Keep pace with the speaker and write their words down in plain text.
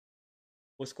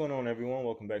What's going on, everyone?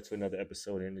 Welcome back to another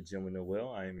episode in the Gym with Noel.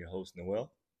 I am your host,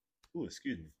 Noel. Ooh,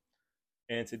 excuse me.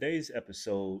 And today's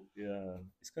episode,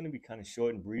 it's going to be kind of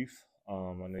short and brief. I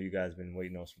know you guys been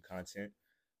waiting on some content.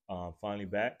 Finally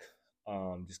back.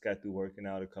 Just got through working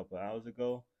out a couple of hours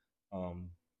ago. Um,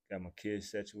 got my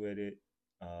kids situated.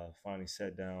 Finally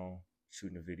sat down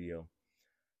shooting a video.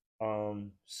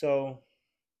 So,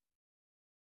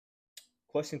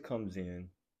 question comes in: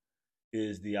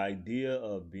 is the idea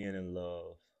of being in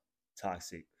love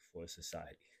toxic for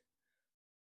society?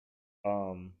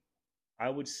 Um, I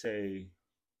would say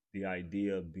the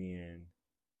idea of being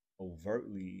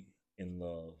overtly in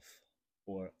love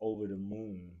or over the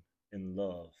moon in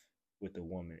love with a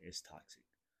woman is toxic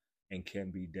and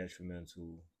can be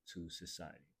detrimental to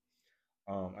society.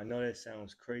 I know that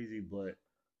sounds crazy, but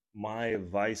my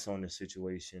advice on the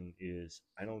situation is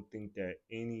I don't think that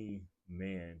any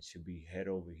man should be head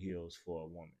over heels for a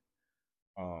woman.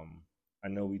 Um, I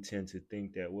know we tend to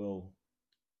think that, well,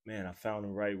 man, I found the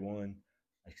right one.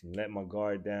 I can let my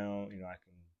guard down. I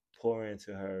can pour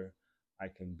into her. I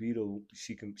can be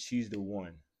she's the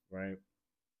one, right?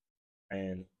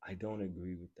 And I don't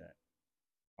agree with that.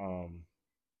 Um,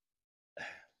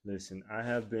 Listen, I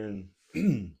have been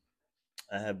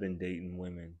I have been dating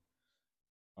women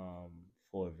um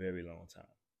for a very long time.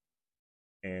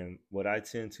 And what I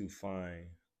tend to find,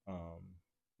 um,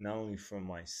 not only from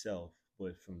myself,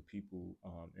 but from people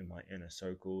in my inner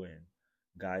circle and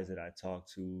guys that I talk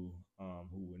to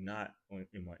who were not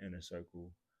in my inner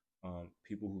circle,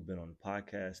 people who've been on the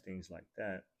podcast, things like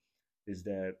that, is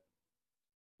that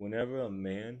whenever a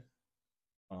man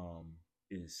um,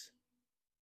 is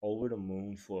over the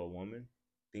moon for a woman,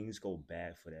 things go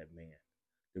bad for that man.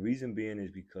 The reason being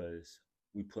is because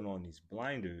we put on these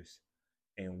blinders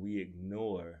and we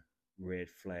ignore red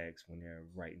flags when they're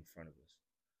right in front of us.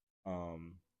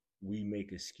 Um, we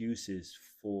make excuses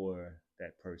for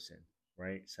that person,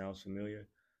 right? Sounds familiar?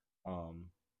 Um,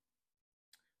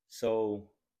 so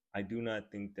I do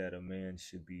not think that a man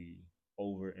should be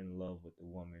over in love with the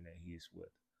woman that he is with.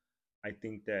 I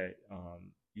think that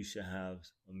you should have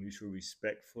a mutual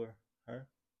respect for her.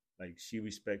 Like she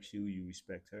respects you, you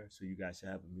respect her. So you guys should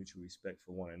have a mutual respect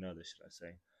for one another, should I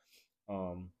say.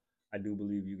 Um, I do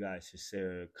believe you guys should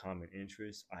share common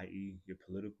interests, i.e., your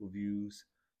political views,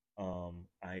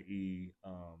 i.e.,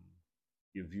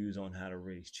 your views on how to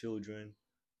raise children,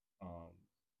 um,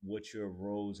 what your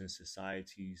roles in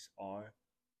societies are.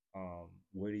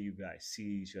 Where do you guys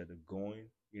see each other going?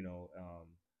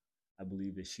 I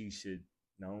believe that she should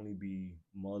not only be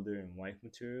mother and wife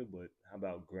material, but how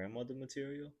about grandmother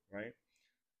material, right?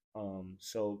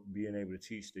 So being able to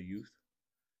teach the youth.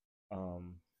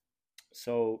 Um,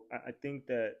 so I think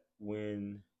that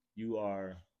when you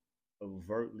are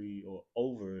overtly or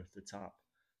over the top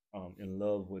in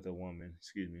love with a woman,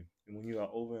 excuse me, and when you are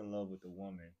over in love with a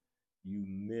woman, you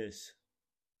miss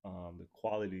the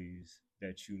qualities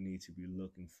that you need to be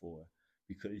looking for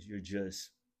because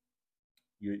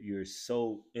you're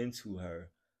so into her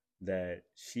that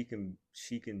she can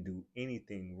do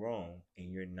anything wrong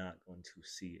and you're not going to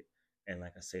see it. And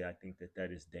like I say, I think that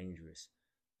that is dangerous.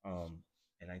 Um,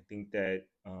 and I think that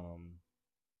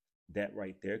that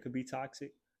right there could be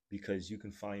toxic because you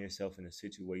can find yourself in a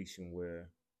situation where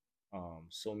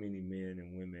so many men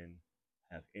and women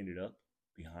have ended up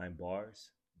behind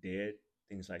bars, dead,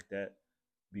 things like that,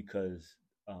 because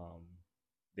um,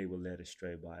 they were led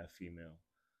astray by a female.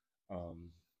 Um,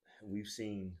 we've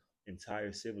seen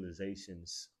entire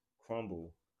civilizations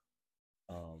crumble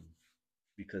um,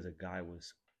 because a guy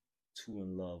was too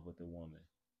in love with a woman.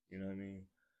 You know what I mean?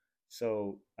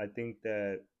 So I think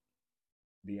that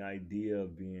the idea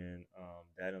of being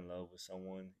that in love with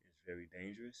someone is very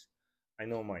dangerous. I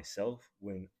know myself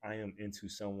when I am into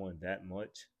someone that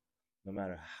much, no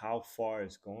matter how far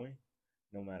it's going,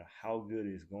 no matter how good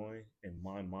it's going, in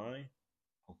my mind,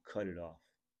 I'll cut it off.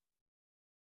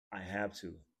 I have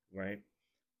to, right?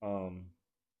 Um,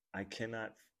 I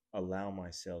cannot allow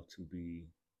myself to be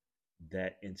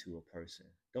that into a person.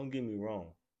 Don't get me wrong.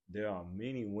 There are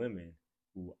many women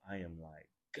who I am like,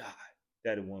 God,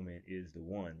 that woman is the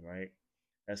one, right?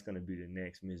 That's going to be the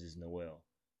next Mrs. Noel.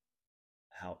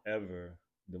 However,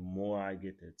 the more I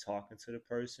get to talking to the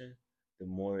person, the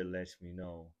more it lets me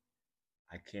know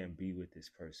I can't be with this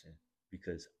person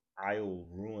because I will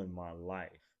ruin my life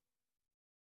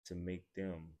to make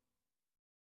them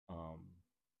um,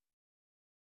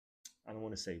 I don't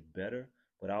want to say better,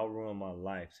 but I'll ruin my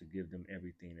life to give them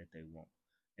everything that they want.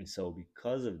 And so,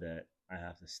 because of that, I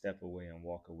have to step away and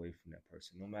walk away from that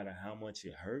person, no matter how much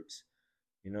it hurts.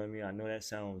 You know what I mean? I know that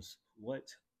sounds what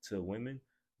to women,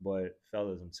 but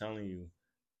fellas, I'm telling you,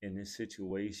 in this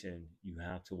situation, you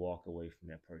have to walk away from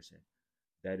that person.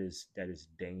 That is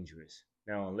dangerous.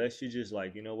 Now, unless you're just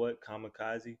like, you know what,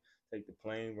 kamikaze, take the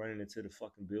plane, running into the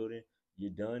fucking building,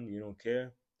 you're done, you don't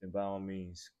care, then by all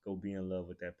means, go be in love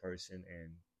with that person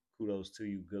and kudos to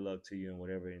you, good luck to you, and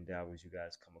whatever endeavors you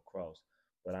guys come across.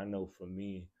 But I know for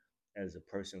me, as a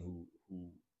person who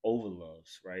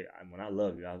overloves, right? When I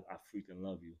love you, I freaking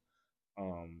love you.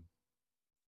 Um,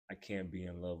 I can't be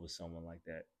in love with someone like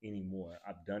that anymore.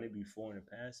 I've done it before in the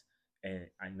past, and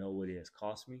I know what it has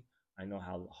cost me. I know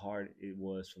how hard it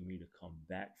was for me to come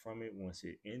back from it once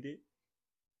it ended.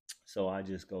 So I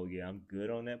just go, yeah, I'm good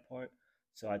on that part.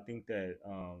 So I think that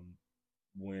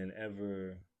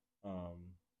whenever um,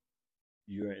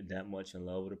 you're that much in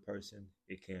love with a person,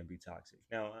 it can be toxic.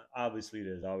 Now, obviously,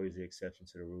 there's always the exception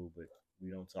to the rule, but we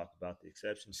don't talk about the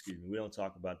exception. Excuse me, we don't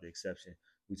talk about the exception.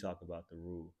 We talk about the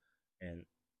rule. And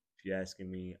if you're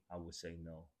asking me, I would say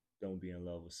no. Don't be in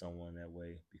love with someone that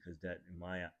way because that,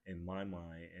 in my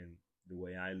mind, and the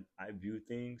way I view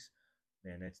things,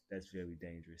 man, that's very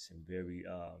dangerous and very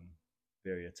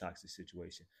a toxic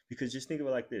situation. Because just think of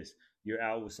it like this: you're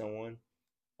out with someone,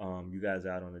 you guys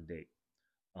are out on a date,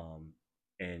 um,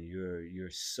 and you're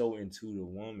so into the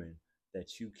woman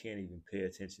that you can't even pay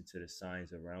attention to the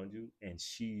signs around you, and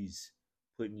she's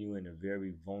putting you in a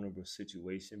very vulnerable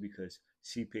situation because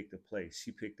she picked a place,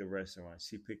 she picked a restaurant,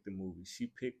 she picked the movie, she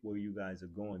picked where you guys are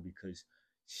going because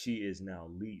she is now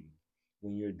leading.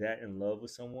 When you're that in love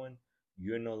with someone,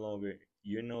 you're no longer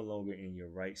in your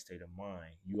right state of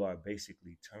mind. You are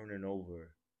basically turning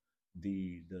over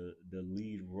the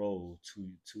lead role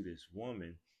to this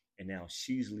woman, and now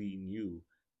she's leading you.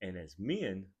 And as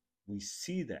men, we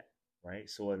see that, right?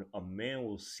 So a man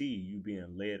will see you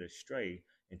being led astray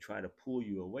and try to pull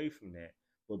you away from that,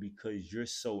 but because you're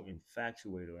so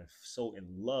infatuated and so in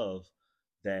love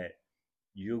that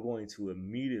you're going to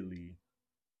immediately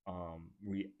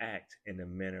react in a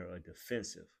manner of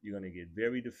defensive. You're going to get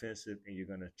very defensive and you're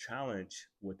going to challenge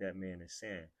what that man is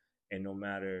saying. And no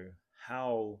matter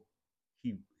how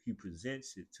he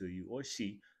presents it to you or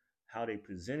she, how they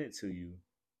present it to you,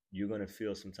 you're going to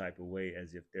feel some type of way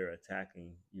as if they're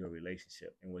attacking your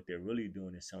relationship. And what they're really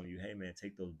doing is telling you, hey, man,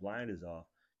 take those blinders off.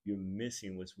 You're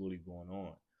missing what's really going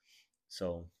on.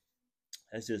 So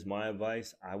that's just my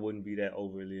advice. I wouldn't be that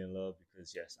overly in love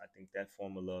because yes, I think that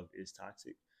form of love is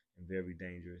toxic and very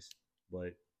dangerous.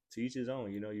 But to each his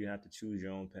own. You have to choose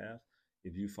your own path.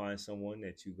 If you find someone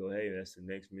that you go, hey, that's the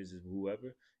next Mrs.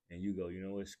 Whoever, and you go, you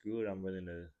know what, screw it, I'm willing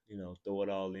to, throw it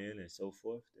all in and so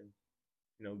forth,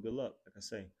 then good luck. Like I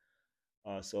say.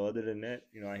 So other than that,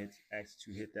 I ask that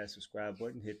you hit that subscribe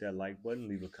button, hit that like button,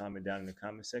 leave a comment down in the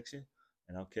comment section,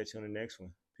 and I'll catch you on the next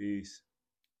one. Peace.